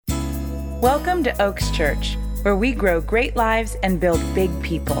Welcome to Oaks Church, where we grow great lives and build big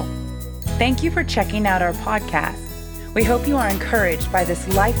people. Thank you for checking out our podcast. We hope you are encouraged by this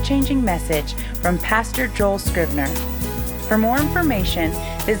life-changing message from Pastor Joel Scrivener. For more information,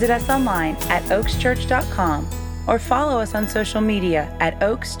 visit us online at oakschurch.com or follow us on social media at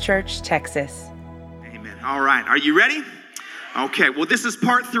Oaks Church, Texas. Amen. All right. Are you ready? Okay, well, this is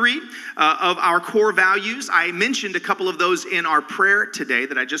part 3 of our core values. I mentioned a couple of those in our prayer today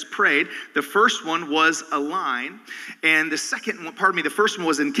that I just prayed. The first one was align, and the first one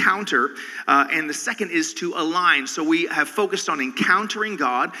was encounter, and the second is to align. So we have focused on encountering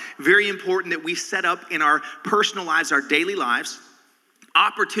God. Very important that we set up in our personal lives, our daily lives,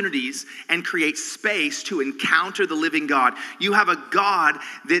 opportunities and create space to encounter the living God. You have a God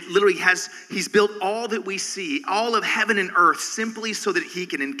that literally he's built all that we see, all of heaven and earth, simply so that he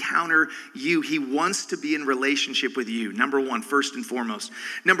can encounter you. He wants to be in relationship with you. Number one, first and foremost.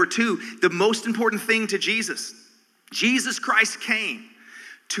 Number 2, the most important thing to Jesus Christ came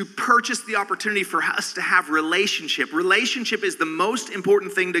to purchase the opportunity for us to have relationship. Relationship is the most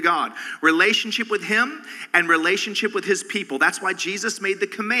important thing to God. Relationship with him and relationship with his people. That's why Jesus made the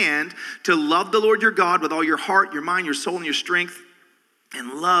command to love the Lord your God with all your heart, your mind, your soul, and your strength,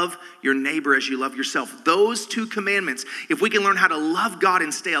 and love your neighbor as you love yourself. Those 2 commandments, if we can learn how to love God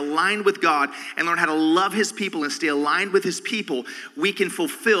and stay aligned with God and learn how to love his people and stay aligned with his people, we can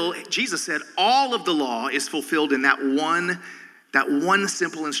fulfill, Jesus said, all of the law is fulfilled in that one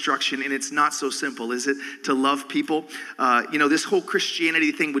simple instruction, and it's not so simple, is it? To love people. This whole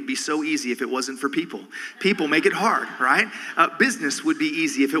Christianity thing would be so easy if it wasn't for people. People make it hard, right? Business would be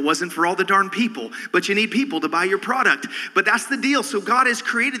easy if it wasn't for all the darn people, but you need people to buy your product. But that's the deal. So God has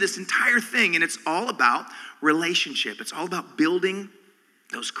created this entire thing, and it's all about relationship. It's all about building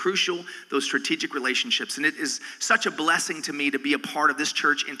those strategic relationships. And it is such a blessing to me to be a part of this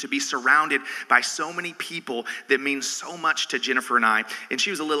church and to be surrounded by so many people that mean so much to Jennifer and I. And she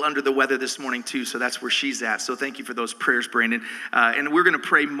was a little under the weather this morning too, so that's where she's at. So thank you for those prayers, Brandon. And we're gonna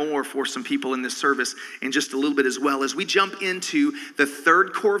pray more for some people in this service in just a little bit as well, as we jump into the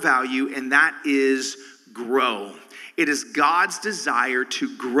 3rd core value, and that is grow. It is God's desire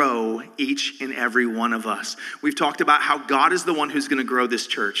to grow each and every one of us. We've talked about how God is the one who's going to grow this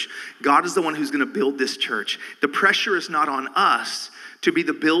church. God is the one who's going to build this church. The pressure is not on us to be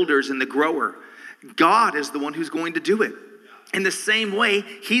the builders and the grower. God is the one who's going to do it. In the same way,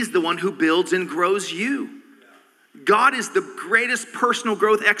 he's the one who builds and grows you. God is the greatest personal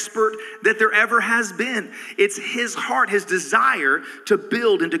growth expert that there ever has been. It's his heart, his desire to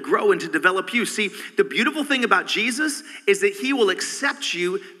build and to grow and to develop you. See, the beautiful thing about Jesus is that he will accept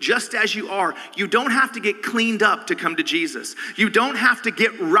you just as you are. You don't have to get cleaned up to come to Jesus. You don't have to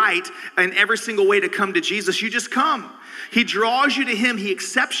get right in every single way to come to Jesus. You just come. He draws you to him. He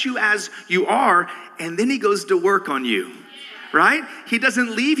accepts you as you are, and then he goes to work on you. Right? He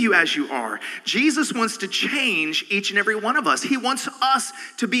doesn't leave you as you are. Jesus wants to change each and every one of us. He wants us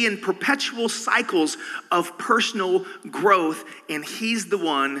to be in perpetual cycles of personal growth, and he's the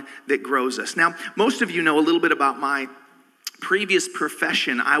one that grows us. Now, most of you know a little bit about my previous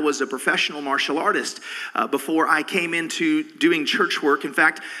profession. I was a professional martial artist before I came into doing church work. In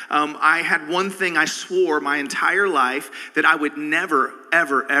fact, I had one thing I swore my entire life, that I would never,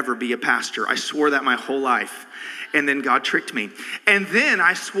 ever, ever be a pastor. I swore that my whole life. And then God tricked me. And then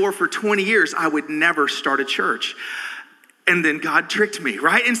I swore for 20 years I would never start a church. And then God tricked me,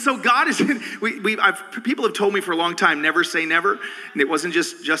 right? And so God is, people have told me for a long time, never say never. And it wasn't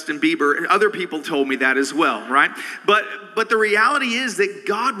just Justin Bieber. Other people told me that as well, right? But the reality is that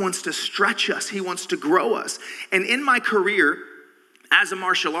God wants to stretch us. He wants to grow us. And in my career as a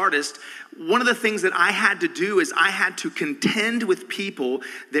martial artist, one of the things that I had to do is I had to contend with people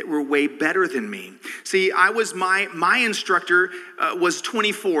that were way better than me. See, my instructor was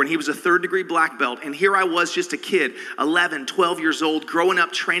 24, and he was a 3rd-degree black belt. And here I was, just a kid, 11, 12 years old, growing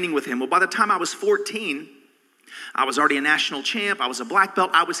up training with him. Well, by the time I was 14, I was already a national champ. I was a black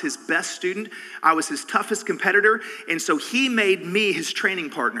belt. I was his best student. I was his toughest competitor. And so he made me his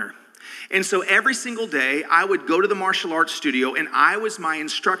training partner. And so every single day, I would go to the martial arts studio, and I was my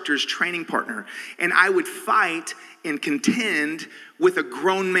instructor's training partner. And I would fight and contend with a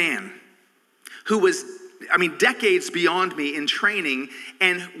grown man who was, decades beyond me in training,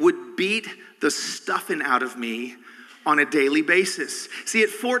 and would beat the stuffing out of me on a daily basis. See, at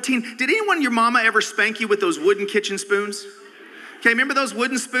 14, did anyone, your mama, ever spank you with those wooden kitchen spoons? Okay, remember those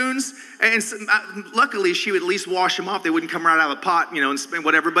wooden spoons? And luckily, she would at least wash them off. They wouldn't come right out of the pot, and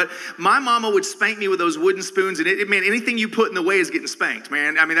whatever. But my mama would spank me with those wooden spoons, and it meant anything you put in the way is getting spanked,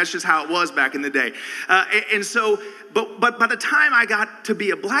 man. I mean, that's just how it was back in the day. But by the time I got to be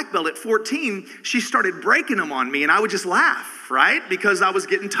a black belt at 14, she started breaking them on me, and I would just laugh, right? Because I was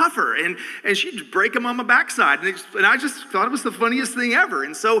getting tougher, and she'd break them on my backside, and I just thought it was the funniest thing ever.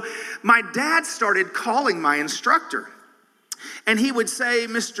 And so my dad started calling my instructor. And he would say,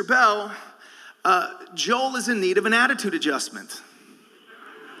 Mr. Bell, Joel is in need of an attitude adjustment.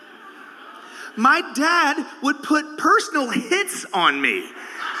 My dad would put personal hits on me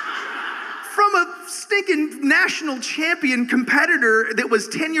from a stinking national champion competitor that was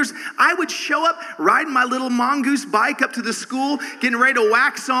 10 years. I would show up riding my little mongoose bike up to the school, getting ready to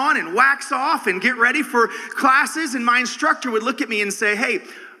wax on and wax off and get ready for classes. And my instructor would look at me and say, hey,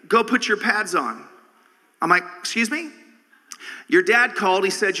 go put your pads on. I'm like, excuse me? Your dad called, he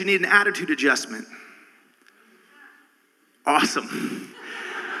said you need an attitude adjustment. Awesome.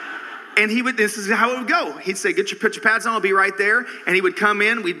 And this is how it would go. He'd say, put your pads on, I'll be right there. And he would come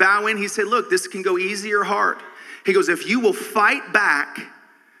in, we'd bow in. He said, look, this can go easy or hard. He goes, if you will fight back,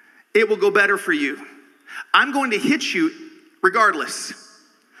 it will go better for you. I'm going to hit you regardless.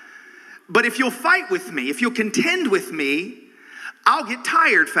 But if you'll fight with me, if you'll contend with me, I'll get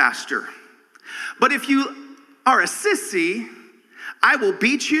tired faster. But if you are a sissy, I will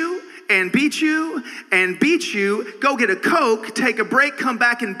beat you and beat you and beat you, go get a Coke, take a break, come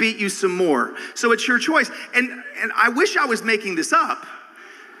back and beat you some more. So it's your choice. And I wish I was making this up.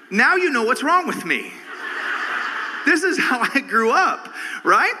 Now you know what's wrong with me. This is how I grew up,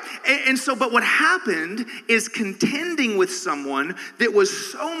 right? And so, but what happened is contending with someone that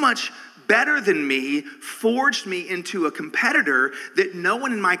was so much better than me forged me into a competitor that no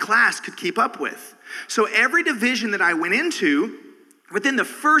one in my class could keep up with. So every division that I went into, within the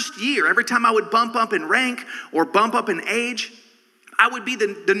first year, every time I would bump up in rank or bump up in age, I would be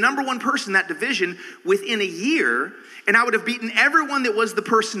the number one person in that division within a year, and I would have beaten everyone that was the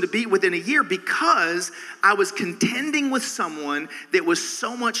person to beat within a year because I was contending with someone that was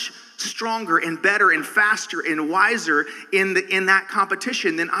so much stronger and better and faster and wiser in that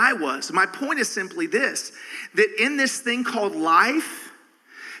competition than I was. My point is simply this, that in this thing called life,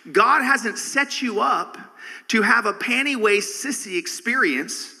 God hasn't set you up to have a panty waist sissy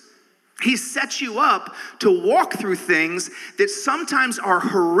experience. He sets you up to walk through things that sometimes are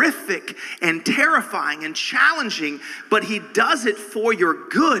horrific and terrifying and challenging, but he does it for your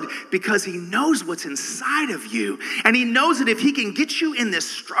good because he knows what's inside of you. And he knows that if he can get you in this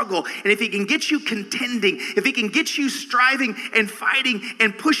struggle, and if he can get you contending, if he can get you striving and fighting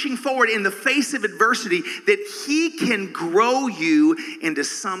and pushing forward in the face of adversity, that he can grow you into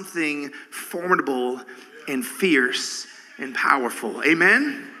something formidable and fierce and powerful.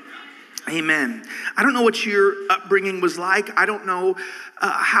 Amen? Amen. I don't know what your upbringing was like. I don't know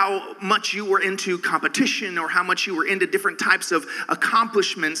how much you were into competition or how much you were into different types of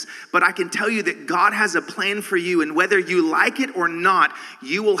accomplishments, but I can tell you that God has a plan for you, and whether you like it or not,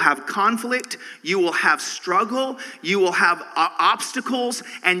 you will have conflict, you will have struggle, you will have obstacles,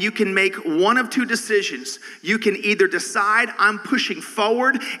 and you can make one of two decisions. You can either decide, I'm pushing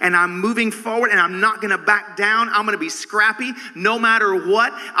forward and I'm moving forward and I'm not gonna back down. I'm gonna be scrappy no matter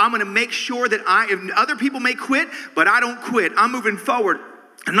what. I'm gonna make sure that other people may quit, but I don't quit. I'm moving forward.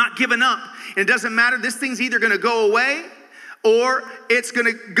 I'm not giving up. And it doesn't matter. This thing's either going to go away or it's going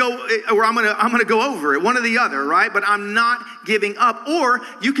to go, or I'm going to go over it, one or the other, right? But I'm not giving up. Or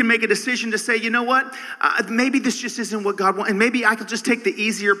you can make a decision to say, you know what? Maybe this just isn't what God wants. And maybe I could just take the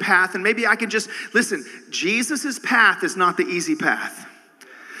easier path. And maybe I can just, listen, Jesus's path is not the easy path.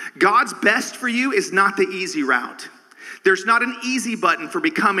 God's best for you is not the easy route. There's not an easy button for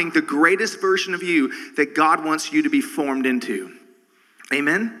becoming the greatest version of you that God wants you to be formed into.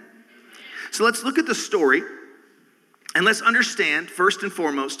 Amen? So let's look at the story and let's understand, first and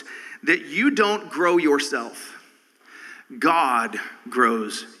foremost, that you don't grow yourself. God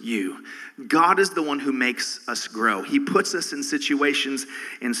grows you. God is the one who makes us grow. He puts us in situations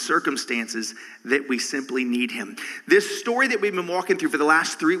and circumstances that we simply need him. This story that we've been walking through for the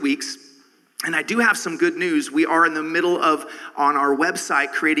last 3 weeks, and I do have some good news. We are in the middle of, on our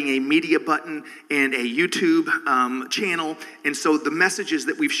website, creating a media button and a YouTube channel. And so the messages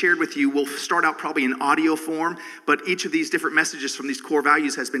that we've shared with you will start out probably in audio form, but each of these different messages from these core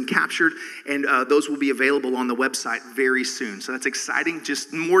values has been captured, and those will be available on the website very soon. So that's exciting,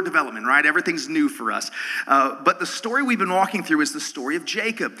 just more development, right? Everything's new for us. But the story we've been walking through is the story of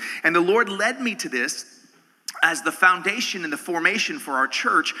Jacob. And the Lord led me to this as the foundation and the formation for our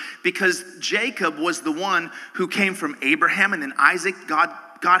church, because Jacob was the one who came from Abraham and then Isaac.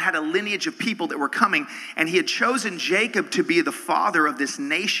 God had a lineage of people that were coming, and he had chosen Jacob to be the father of this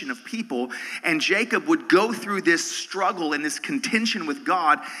nation of people. And Jacob would go through this struggle and this contention with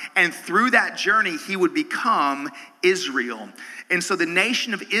God, and through that journey, he would become Israel. And so the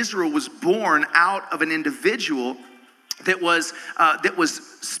nation of Israel was born out of an individual that was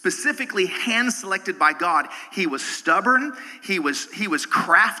specifically hand-selected by God. He was stubborn. He was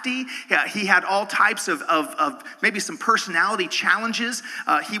crafty. He had all types of maybe some personality challenges.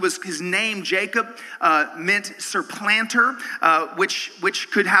 His name Jacob meant supplanter, which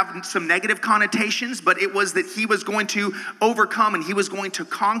could have some negative connotations, but it was that he was going to overcome and he was going to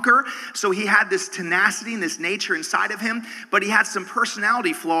conquer. So he had this tenacity and this nature inside of him, but he had some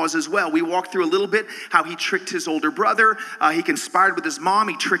personality flaws as well. We walked through a little bit how he tricked his older brother. He conspired with his mom.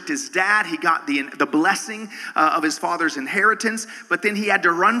 He tricked his dad. He got the blessing of his father's inheritance. But then he had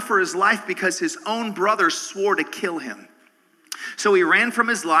to run for his life because his own brother swore to kill him. So he ran from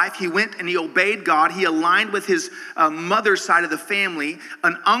his life. He went and he obeyed God. He aligned with his mother's side of the family,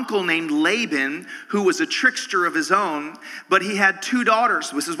 an uncle named Laban, who was a trickster of his own. But he had 2 daughters.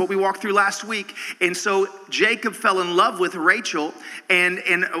 This is what we walked through last week. And so Jacob fell in love with Rachel, and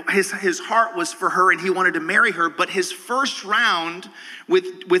his heart was for her, and he wanted to marry her. But his first round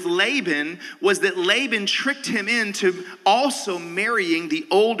with Laban was that Laban tricked him into also marrying the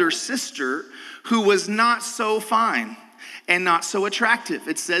older sister, who was not so fine and not so attractive.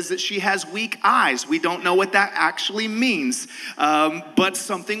 It says that she has weak eyes. We don't know what that actually means, but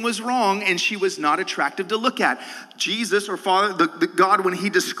something was wrong, and she was not attractive to look at. Jesus, or Father, the God, when he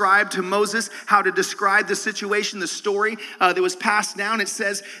described to Moses how to describe the situation, the story that was passed down, it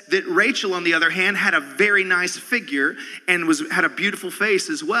says that Rachel, on the other hand, had a very nice figure and had a beautiful face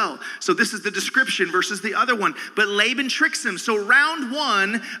as well. So this is the description versus the other one. But Laban tricks him. So round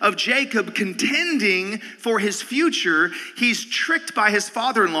 1 of Jacob contending for his future, he's tricked by his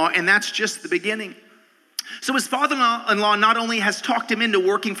father-in-law, and that's just the beginning. So his father-in-law not only has talked him into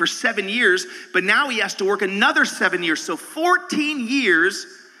working for 7 years, but now he has to work another 7 years. So 14 years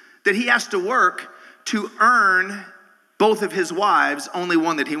that he has to work to earn both of his wives, only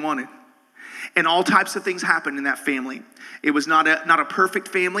one that he wanted. And all types of things happened in that family. It was not a perfect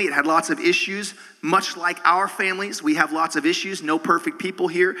family. It had lots of issues, much like our families. We have lots of issues, no perfect people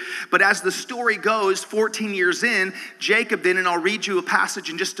here. But as the story goes, 14 years in, Jacob then, and I'll read you a passage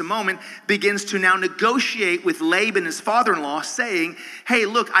in just a moment, begins to now negotiate with Laban, his father-in-law, saying, hey,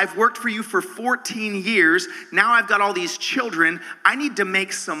 look, I've worked for you for 14 years. Now I've got all these children. I need to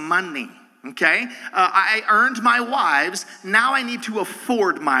make some money. Okay, I earned my wives. Now I need to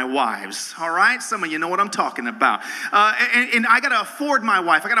afford my wives. All right, some of you know what I'm talking about. And I got to afford my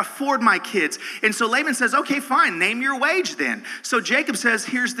wife. I got to afford my kids. And so Laban says, okay, fine, name your wage then. So Jacob says,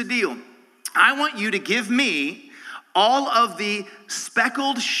 here's the deal. I want you to give me all of the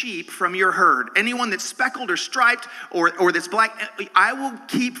speckled sheep from your herd. Anyone that's speckled or striped or that's black, I will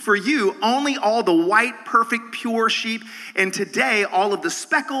keep for you only all the white, perfect, pure sheep. And today, all of the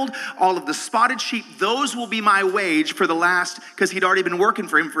speckled, all of the spotted sheep, those will be my wage for the last, because he'd already been working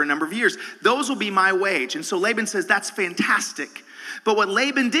for him for a number of years. Those will be my wage. And so Laban says, that's fantastic. But what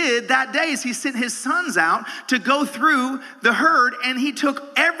Laban did that day is he sent his sons out to go through the herd, and he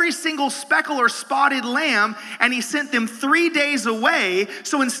took every single speckle or spotted lamb and he sent them 3 days away.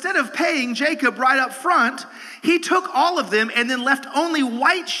 So instead of paying Jacob right up front, he took all of them and then left only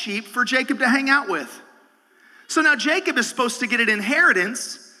white sheep for Jacob to hang out with. So now Jacob is supposed to get an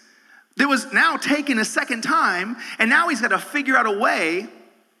inheritance that was now taken a second time, and now he's got to figure out a way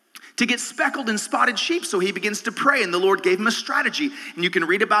to get speckled and spotted sheep. So he begins to pray, and the Lord gave him a strategy. And you can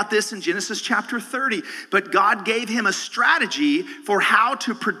read about this in Genesis chapter 30. But God gave him a strategy for how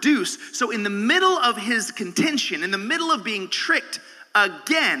to produce. So in the middle of his contention, in the middle of being tricked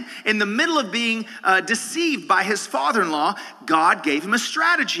again, in the middle of being deceived by his father-in-law, God gave him a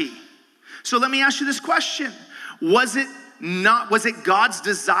strategy. So let me ask you this question. Was it God's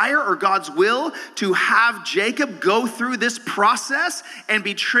desire or God's will to have Jacob go through this process and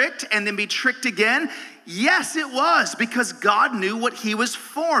be tricked and then be tricked again? Yes, it was, because God knew what he was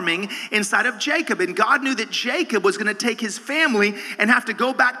forming inside of Jacob. And God knew that Jacob was going to take his family and have to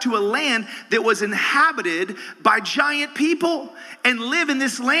go back to a land that was inhabited by giant people and live in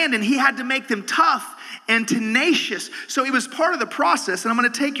this land. And he had to make them tough and tenacious. So it was part of the process. And I'm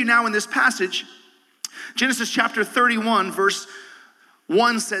going to take you now in this passage. Genesis chapter 31, verse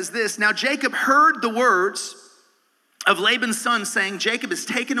 1 says this. Now Jacob heard the words of Laban's son saying, Jacob has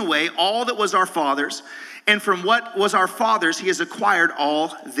taken away all that was our father's, And from what was our father's, he has acquired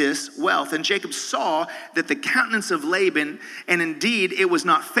all this wealth. And Jacob saw that the countenance of Laban, and indeed it was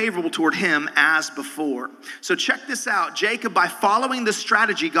not favorable toward him as before. So check this out. Jacob, by following the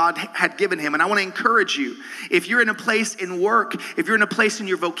strategy God had given him, and I want to encourage you, if you're in a place in work, if you're in a place in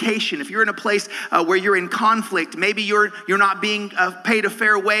your vocation, if you're in a place where you're in conflict, maybe you're not being paid a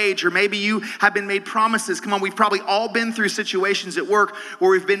fair wage, or maybe you have been made promises. Come on, we've probably all been through situations at work where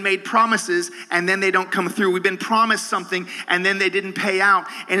we've been made promises and then they don't come through. We've been promised something and then they didn't pay out.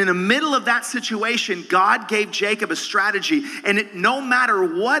 And in the middle of that situation, God gave Jacob a strategy. And no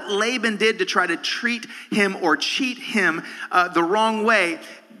matter what Laban did to try to treat him or cheat him the wrong way,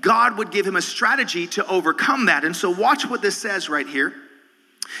 God would give him a strategy to overcome that. And so watch what this says right here.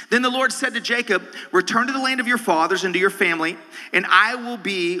 Then the Lord said to Jacob, return to the land of your fathers and to your family, and I will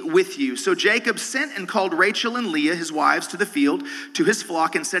be with you. So Jacob sent and called Rachel and Leah, his wives, to the field, to his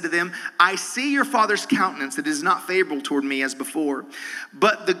flock, and said to them, I see your father's countenance, that it is not favorable toward me as before.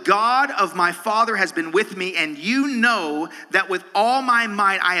 But the God of my father has been with me, and you know that with all my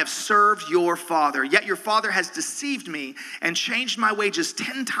might I have served your father. Yet your father has deceived me and changed my wages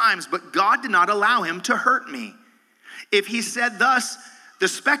 10 times, but God did not allow him to hurt me. If he said thus, the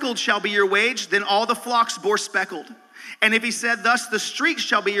speckled shall be your wage, then all the flocks bore speckled. And if he said thus, the streaked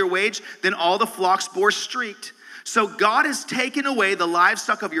shall be your wage, then all the flocks bore streaked. So God has taken away the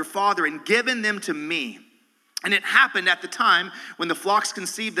livestock of your father and given them to me. And it happened at the time when the flocks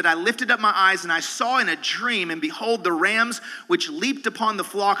conceived that I lifted up my eyes and I saw in a dream, and behold, the rams which leaped upon the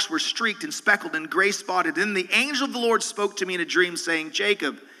flocks were streaked and speckled and gray spotted. Then the angel of the Lord spoke to me in a dream, saying,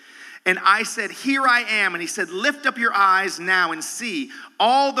 Jacob. And I said, here I am. And he said, lift up your eyes now and see.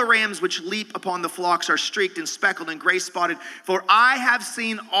 All the rams which leap upon the flocks are streaked and speckled and gray spotted. For I have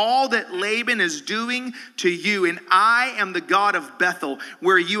seen all that Laban is doing to you. And I am the God of Bethel,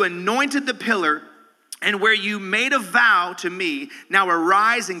 where you anointed the pillar and where you made a vow to me. Now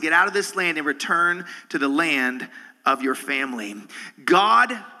arise and get out of this land and return to the land of your family.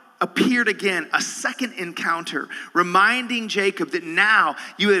 God appeared again, a second encounter, reminding Jacob that now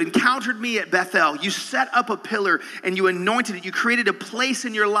you had encountered me at Bethel. You set up a pillar and you anointed it. You created a place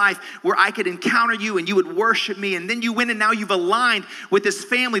in your life where I could encounter you and you would worship me. And then you went and now you've aligned with this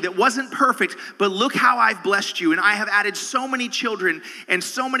family that wasn't perfect, but look how I've blessed you. And I have added so many children and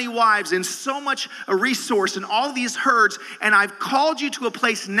so many wives and so much a resource and all these herds. And I've called you to a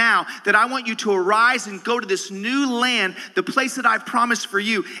place now that I want you to arise and go to this new land, the place that I've promised for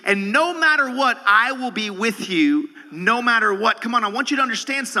you. And no matter what, I will be with you, no matter what. Come on, I want you to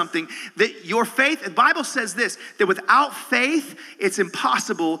understand something, that your faith, the Bible says this, that without faith, it's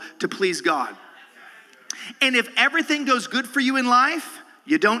impossible to please God. And if everything goes good for you in life,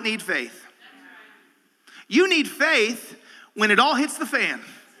 you don't need faith. You need faith when it all hits the fan.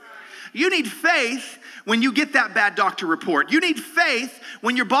 You need faith when you get that bad doctor report. You need faith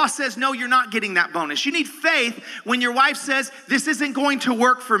when your boss says, no, you're not getting that bonus. You need faith when your wife says, this isn't going to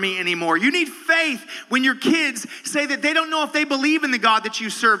work for me anymore. You need faith when your kids say that they don't know if they believe in the God that you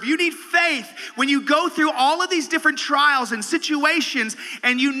serve. You need faith when you go through all of these different trials and situations,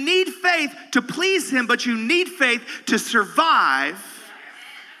 and you need faith to please him, but you need faith to survive.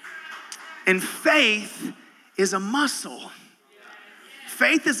 And faith is a muscle.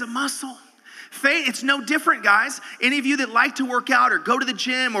 Faith is a muscle. Faith, it's no different, guys. Any of you that like to work out or go to the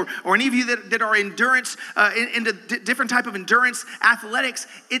gym, or any of you that are endurance, into different type of endurance athletics,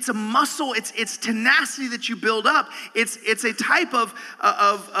 it's a muscle. It's tenacity that you build up. It's a type of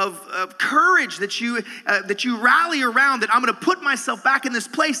courage that you rally around, that I'm going to put myself back in this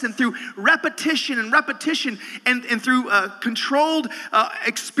place, and through repetition and through controlled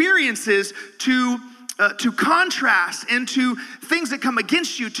experiences to contrast and to things that come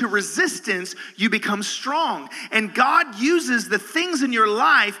against you, to resistance, you become strong. And God uses the things in your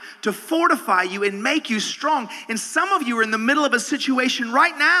life to fortify you and make you strong. And some of you are in the middle of a situation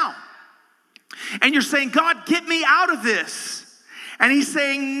right now, and you're saying, God, get me out of this. And he's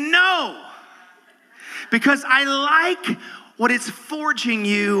saying, no, because I like what it's forging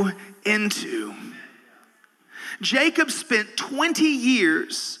you into. Jacob spent 20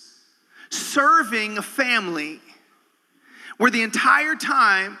 years serving a family where the entire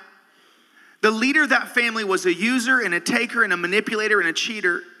time the leader of that family was a user and a taker and a manipulator and a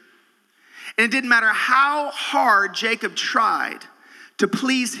cheater. And it didn't matter how hard Jacob tried to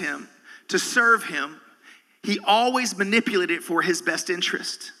please him, to serve him, he always manipulated it for his best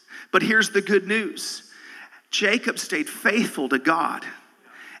interest. But here's the good news. Jacob stayed faithful to God,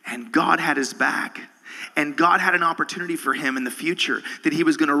 and God had his back. And God had an opportunity for him in the future that he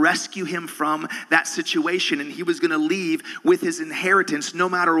was going to rescue him from that situation, and he was going to leave with his inheritance no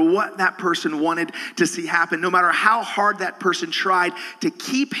matter what that person wanted to see happen, no matter how hard that person tried to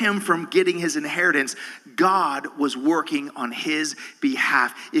keep him from getting his inheritance. God was working on his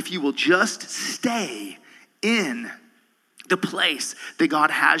behalf. If you will just stay in the place that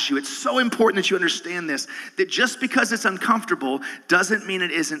God has you. It's so important that you understand this, that just because it's uncomfortable doesn't mean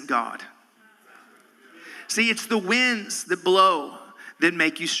it isn't God. See, it's the winds that blow that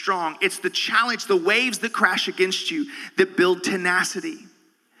make you strong. It's the challenge, the waves that crash against you that build tenacity.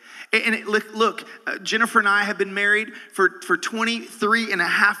 And look, Jennifer and I have been married for 23 and a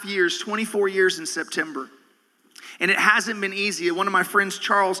half years, 24 years in September. And it hasn't been easy. One of my friends,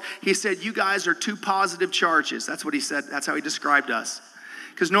 Charles, he said, you guys are two positive charges. That's what he said. That's how he described us.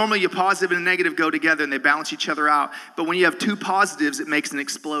 Because normally your positive and a negative go together and they balance each other out. But when you have two positives, it makes an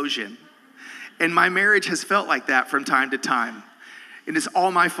explosion. And my marriage has felt like that from time to time. And it's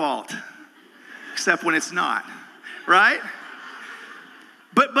all my fault, except when it's not, right?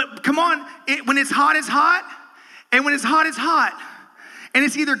 But come on, when it's hot, and when it's hot, it's hot. And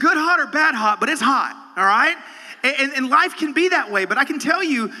it's either good hot or bad hot, but it's hot, all right? And life can be that way, but I can tell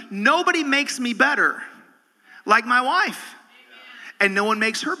you, nobody makes me better like my wife. And no one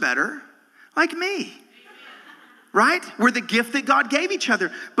makes her better like me. Right? We're the gift that God gave each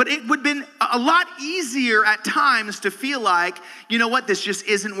other. But it would have been a lot easier at times to feel like, you know what, this just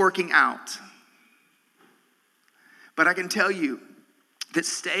isn't working out. But I can tell you that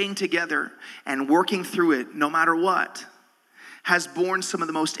staying together and working through it, no matter what, has borne some of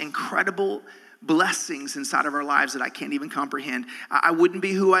the most incredible blessings inside of our lives that I can't even comprehend. I wouldn't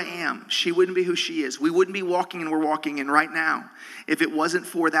be who I am. She wouldn't be who she is. We wouldn't be walking and we're walking in right now if it wasn't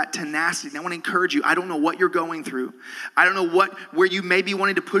for that tenacity. And I want to encourage you. I don't know what you're going through. I don't know where you may be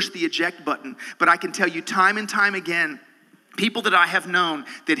wanting to push the eject button, but I can tell you time and time again, people that I have known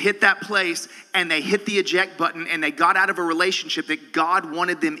that hit that place and they hit the eject button and they got out of a relationship that God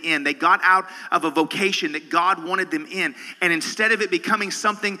wanted them in. They got out of a vocation that God wanted them in. And instead of it becoming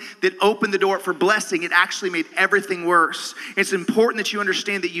something that opened the door for blessing, it actually made everything worse. It's important that you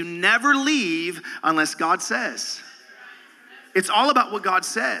understand that you never leave unless God says. It's all about what God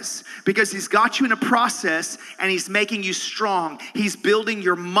says, because he's got you in a process and he's making you strong. He's building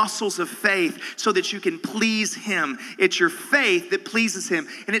your muscles of faith so that you can please him. It's your faith that pleases him.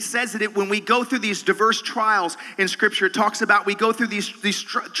 And it says that when we go through these diverse trials in scripture, it talks about we go through these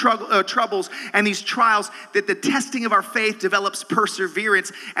troubles and these trials, that the testing of our faith develops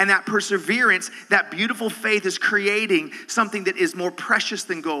perseverance. And that perseverance, that beautiful faith, is creating something that is more precious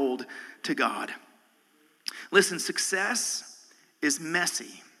than gold to God. Listen, success is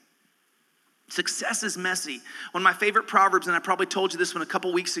messy. Success is messy. One of my favorite proverbs, and I probably told you this one a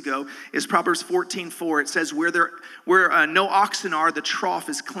couple weeks ago, is Proverbs 14:4. It says, where no oxen are, the trough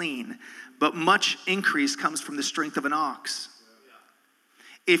is clean, but much increase comes from the strength of an ox.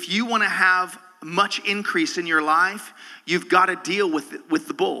 If you want to have much increase in your life, you've got to deal with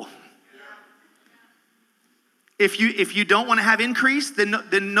the bull. If you don't want to have increase, then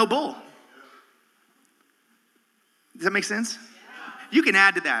no bull. Does that make sense? You can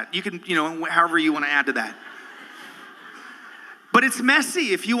add to that. You can, however you want to add to that. But it's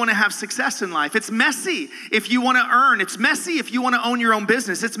messy if you want to have success in life. It's messy if you want to earn. It's messy if you want to own your own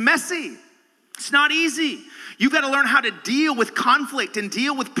business. It's messy. It's not easy. You've got to learn how to deal with conflict and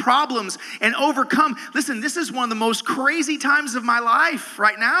deal with problems and overcome. Listen, this is one of the most crazy times of my life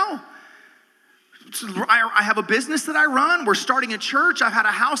right now. I have a business that I run. We're starting a church. I've had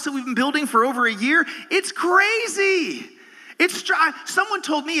a house that we've been building for over a year. It's crazy. Someone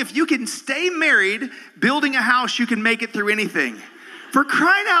told me if you can stay married building a house, you can make it through anything. For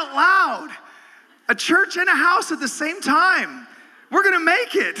crying out loud, a church and a house at the same time. We're going to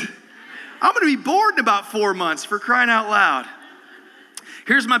make it. I'm going to be bored in about 4 months, for crying out loud.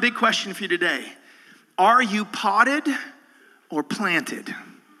 Here's my big question for you today. Are you potted or planted?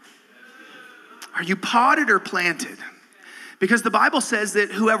 Are you potted or planted? Because the Bible says that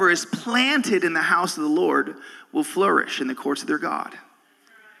whoever is planted in the house of the Lord will flourish in the courts of their God.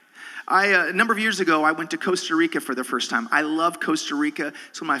 A number of years ago, I went to Costa Rica for the first time. I love Costa Rica.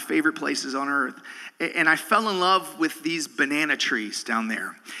 It's one of my favorite places on earth. And I fell in love with these banana trees down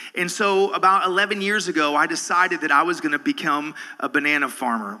there. And so about 11 years ago, I decided that I was going to become a banana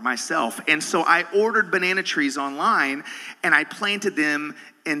farmer myself. And so I ordered banana trees online and I planted them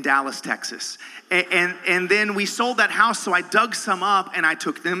in Dallas, Texas. And then we sold that house, so I dug some up and I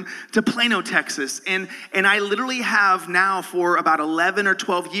took them to Plano, Texas. And I literally have now for about 11 or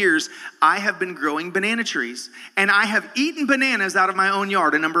 12 years, I have been growing banana trees. And I have eaten bananas out of my own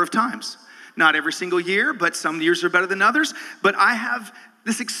yard a number of times. Not every single year, but some years are better than others. But I have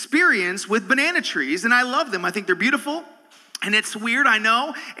this experience with banana trees, and I love them. I think they're beautiful. And it's weird, I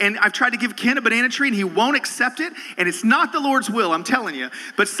know, and I've tried to give Ken a banana tree and he won't accept it, and it's not the Lord's will, I'm telling you.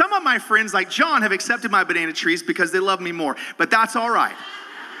 But some of my friends, like John, have accepted my banana trees because they love me more, but that's all right.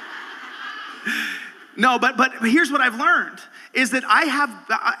 No, but here's what I've learned, is that I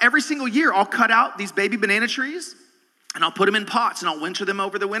have, every single year, I'll cut out these baby banana trees, and I'll put them in pots, and I'll winter them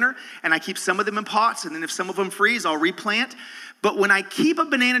over the winter, and I keep some of them in pots, and then if some of them freeze, I'll replant. But when I keep a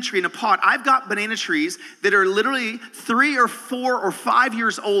banana tree in a pot, I've got banana trees that are literally 3 or 4 or 5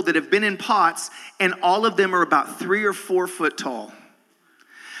 years old that have been in pots, and all of them are about 3 or 4 foot tall.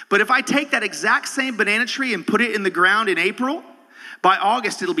 But if I take that exact same banana tree and put it in the ground in April, by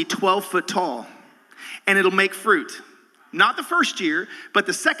August it'll be 12 foot tall, and it'll make fruit. Not the first year, but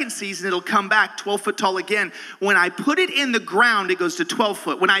the second season, it'll come back 12 foot tall again. When I put it in the ground, it goes to 12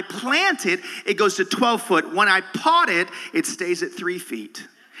 foot. When I plant it, it goes to 12 foot. When I pot it, it stays at 3 feet.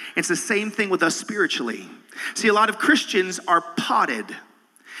 It's the same thing with us spiritually. See, a lot of Christians are potted,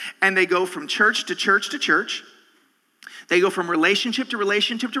 and they go from church to church to church. They go from relationship to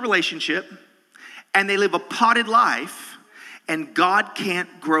relationship to relationship, and they live a potted life, and God can't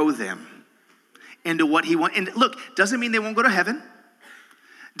grow them into what he wants. And look, doesn't mean they won't go to heaven.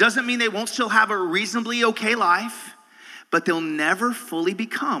 Doesn't mean they won't still have a reasonably okay life, but they'll never fully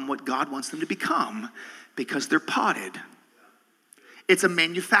become what God wants them to become because they're potted. It's a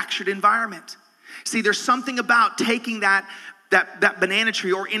manufactured environment. See, there's something about taking that banana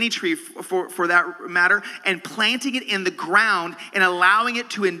tree, or any tree for that matter, and planting it in the ground and allowing it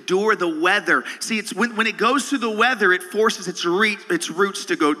to endure the weather. See, it's when it goes through the weather, it forces its roots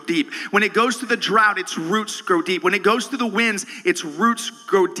to go deep. When it goes through the drought, its roots go deep. When it goes through the winds, its roots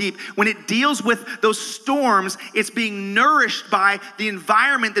go deep. When it deals with those storms, it's being nourished by the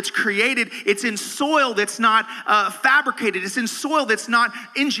environment that's created. It's in soil that's not fabricated. It's in soil that's not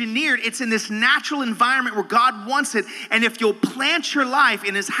engineered. It's in this natural environment where God wants it. And if you'll plant your life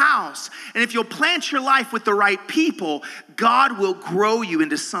in his house, and if you'll plant your life with the right people, God will grow you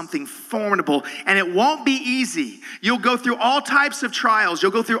into something formidable. And it won't be easy. You'll go through all types of trials.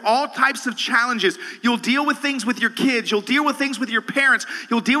 You'll go through all types of challenges. You'll deal with things with your kids. You'll deal with things with your parents.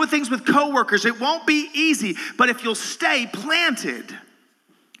 You'll deal with things with coworkers. It won't be easy, but if you'll stay planted,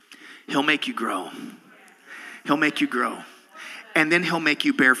 he'll make you grow. He'll make you grow. And then he'll make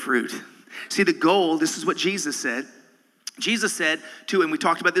you bear fruit. See, the goal, this is what Jesus said. Jesus said and we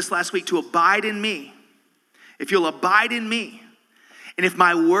talked about this last week, to abide in me. If you'll abide in me, and if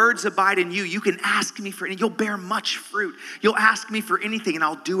my words abide in you, you can ask me for anything. You'll bear much fruit. You'll ask me for anything, and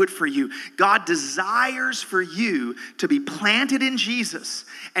I'll do it for you. God desires for you to be planted in Jesus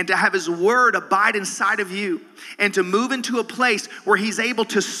and to have his word abide inside of you and to move into a place where he's able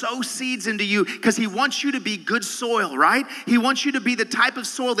to sow seeds into you, because he wants you to be good soil, right? He wants you to be the type of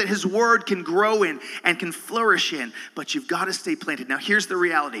soil that his word can grow in and can flourish in, but you've got to stay planted. Now, here's the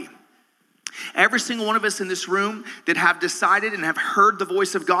reality. Every single one of us in this room that have decided and have heard the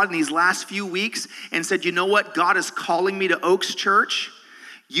voice of God in these last few weeks and said, you know what, God is calling me to Oaks Church,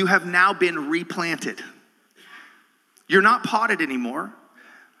 you have now been replanted. You're not potted anymore.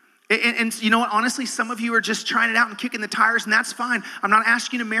 And you know what, honestly, some of you are just trying it out and kicking the tires, and that's fine. I'm not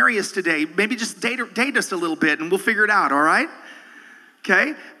asking you to marry us today. Maybe just date us a little bit and we'll figure it out, all right?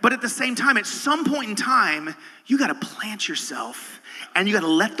 Okay? But at the same time, at some point in time, you got to plant yourself. And you got to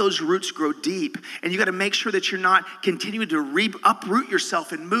let those roots grow deep. And you got to make sure that you're not continuing to uproot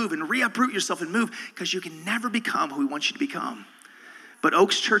yourself and move and re-uproot yourself and move, because you can never become who he wants you to become. But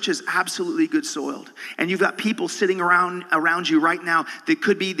Oaks Church is absolutely good soiled. And you've got people sitting around you right now that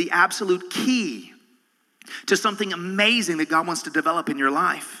could be the absolute key to something amazing that God wants to develop in your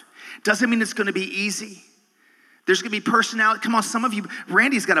life. Doesn't mean it's going to be easy. There's going to be personality. Come on, some of you,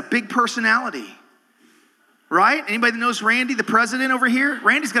 Randy's got a big personality. Right? Anybody that knows Randy, the president over here?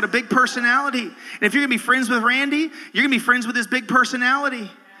 Randy's got a big personality. And if you're going to be friends with Randy, you're going to be friends with his big personality.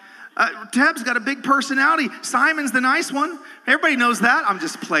 Teb's got a big personality. Simon's the nice one. Everybody knows that. I'm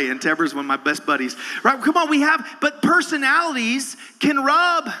just playing. Teb's one of my best buddies. Right? Come on, but personalities can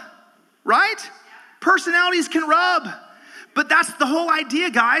rub. Right? Personalities can rub. But that's the whole idea,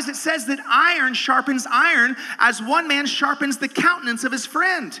 guys. It says that iron sharpens iron as one man sharpens the countenance of his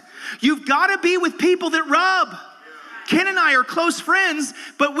friend. You've got to be with people that rub. Ken and I are close friends,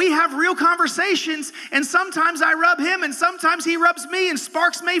 but we have real conversations, and sometimes I rub him, and sometimes he rubs me, and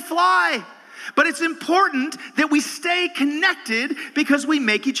sparks may fly. But it's important that we stay connected because we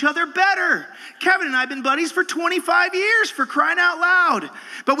make each other better. Kevin and I have been buddies for 25 years, for crying out loud.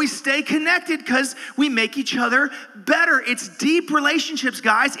 But we stay connected because we make each other better. It's deep relationships,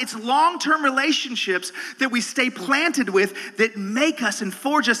 guys. It's long-term relationships that we stay planted with that make us and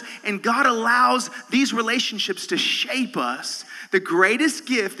forge us. And God allows these relationships to shape us. The greatest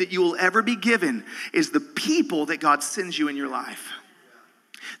gift that you will ever be given is the people that God sends you in your life.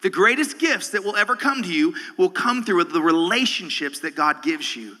 The greatest gifts that will ever come to you will come through the relationships that God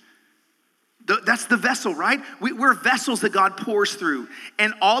gives you. That's the vessel, right? We're vessels that God pours through.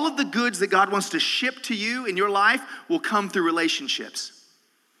 And all of the goods that God wants to ship to you in your life will come through relationships.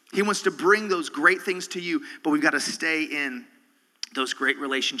 He wants to bring those great things to you, but we've got to stay in those great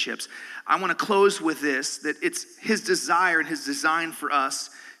relationships. I want to close with this, that it's His desire and His design for us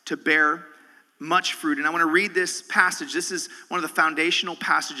to bear much fruit. And I want to read this passage. This is one of the foundational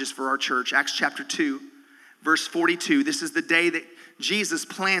passages for our church, Acts chapter 2, verse 42. This is the day that Jesus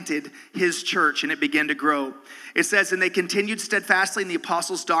planted His church and it began to grow. It says, and they continued steadfastly in the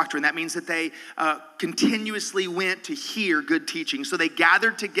apostles' doctrine. That means that they continuously went to hear good teaching. So they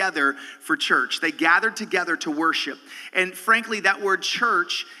gathered together for church. They gathered together to worship. And frankly, that word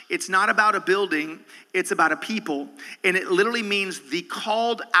church, it's not about a building, it's about a people. And it literally means the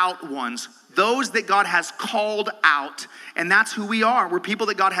called out ones, those that God has called out. And that's who we are. We're people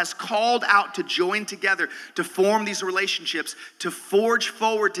that God has called out to join together, to form these relationships, to forge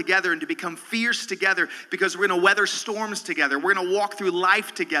forward together and to become fierce together, because we're going to weather storms together. We're going to walk through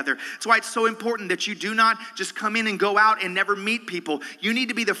life together. That's why it's so important that you do not just come in and go out and never meet people. You need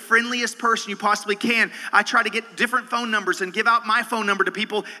to be the friendliest person you possibly can. I try to get different phone numbers and give out my phone number to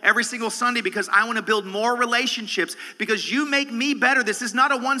people every single Sunday because I want to build more relationships, because you make me better. This is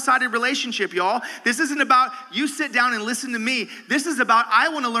not a one-sided relationship, y'all. This isn't about you sit down and listen to me. This is about I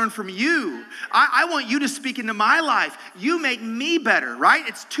want to learn from you. I want you to speak into my life. You make me better, right?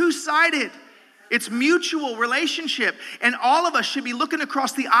 It's two-sided. It's mutual relationship. And all of us should be looking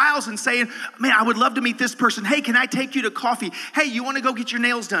across the aisles and saying, man, I would love to meet this person. Hey, can I take you to coffee? Hey, you want to go get your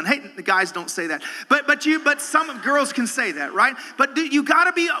nails done? Hey, the guys don't say that. But some girls can say that, right? But you got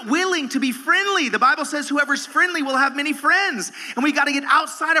to be willing to be friendly. The Bible says whoever's friendly will have many friends. And we got to get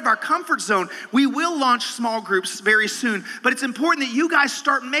outside of our comfort zone. We will launch small groups very soon. But it's important that you guys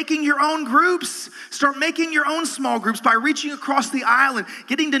start making your own groups. Start making your own small groups by reaching across the aisle and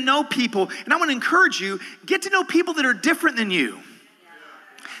getting to know people. And I want to encourage you, get to know people that are different than you,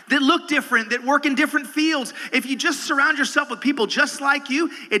 that look different, that work in different fields. If you just surround yourself with people just like you,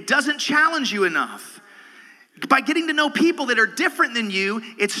 it doesn't challenge you enough. By getting to know people that are different than you,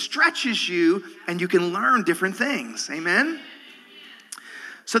 it stretches you and you can learn different things. Amen?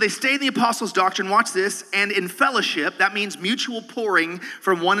 So they stayed in the apostles' doctrine, watch this, and in fellowship, that means mutual pouring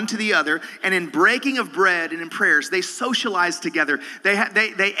from one into the other, and in breaking of bread and in prayers, they socialized together,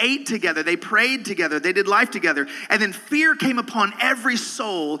 they ate together, they prayed together, they did life together, and then fear came upon every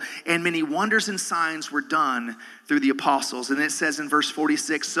soul, and many wonders and signs were done through the apostles. And it says in verse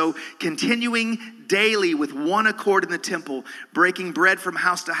 46, so continuing daily with one accord in the temple, breaking bread from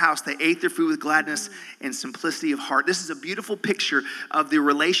house to house, they ate their food with gladness and simplicity of heart. This is a beautiful picture of the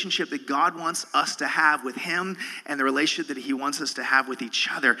relationship that God wants us to have with Him and the relationship that He wants us to have with each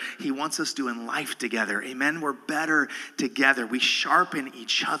other. He wants us doing life together. Amen. We're better together. We sharpen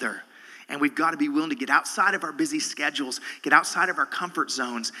each other. And we've got to be willing to get outside of our busy schedules, get outside of our comfort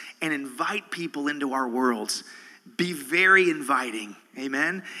zones, and invite people into our worlds. Be very inviting,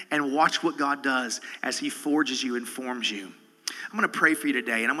 amen? And watch what God does as He forges you and forms you. I'm going to pray for you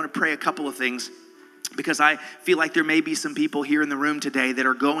today, and I'm going to pray a couple of things, because I feel like there may be some people here in the room today that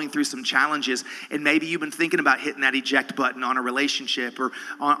are going through some challenges, and maybe you've been thinking about hitting that eject button on a relationship or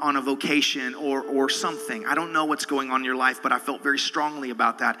on a vocation or something. I don't know what's going on in your life, but I felt very strongly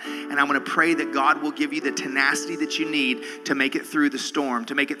about that. And I'm going to pray that God will give you the tenacity that you need to make it through the storm,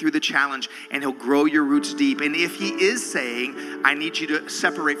 to make it through the challenge, and He'll grow your roots deep. And if He is saying, I need you to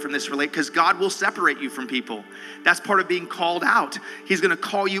separate from this relationship, because God will separate you from people. That's part of being called out. He's going to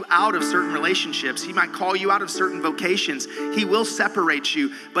call you out of certain relationships. He might call you out of certain vocations. He will separate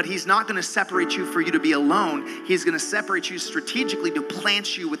you, but He's not going to separate you for you to be alone. He's going to separate you strategically to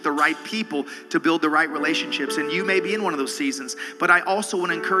plant you with the right people to build the right relationships. And you may be in one of those seasons, but I also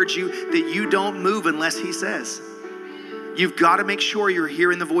want to encourage you that you don't move unless He says. You've got to make sure you're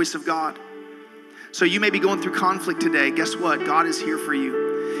hearing the voice of God. So you may be going through conflict today. Guess what? God is here for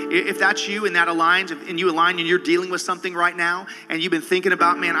you. If that's you and that aligns, and you align and you're dealing with something right now and you've been thinking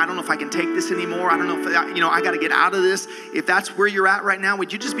about, man, I don't know if I can take this anymore. I don't know if, I got to get out of this. If that's where you're at right now,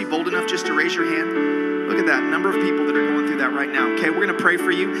 would you just be bold enough just to raise your hand? Look at that number of people that are going through that. that right now. Okay, we're going to pray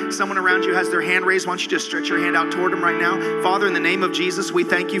for you. Someone around you has their hand raised. Why don't you just stretch your hand out toward them right now? Father, in the name of Jesus, we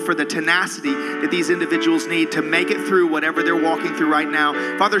thank you for the tenacity that these individuals need to make it through whatever they're walking through right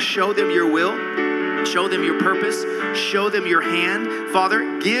now. Father, show them your will. Show them your purpose. Show them your hand.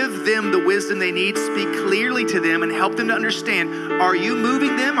 Father, give them the wisdom they need. Speak clearly to them and help them to understand, are you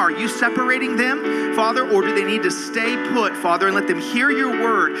moving them? Are you separating them, Father? Or do they need to stay put, Father, and let them hear your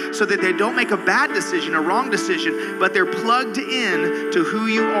word so that they don't make a bad decision, a wrong decision, but they're plugged in to who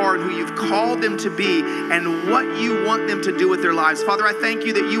you are and who you've called them to be and what you want them to do with their lives. Father, I thank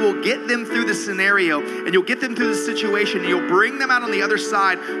you that you will get them through the scenario and you'll get them through the situation and you'll bring them out on the other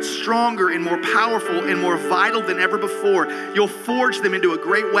side stronger and more powerful and more vital than ever before. You'll forge them into a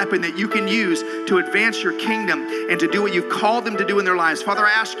great weapon that you can use to advance your kingdom and to do what you've called them to do in their lives. Father,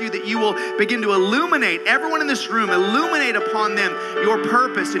 I ask you that you will begin to illuminate everyone in this room, illuminate upon them your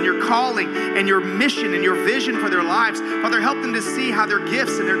purpose and your calling and your mission and your vision for their lives. Father, help them to see how their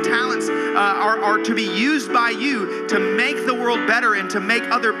gifts and their talents are to be used by you to make the world better and to make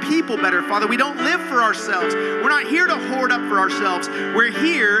other people better. Father, we don't live for ourselves. We're not here to hoard up for ourselves. We're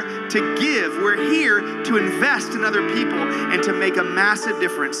here to give. We're here to invest in other people and to make a massive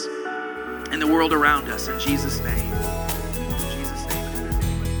difference in the world around us. In Jesus' name.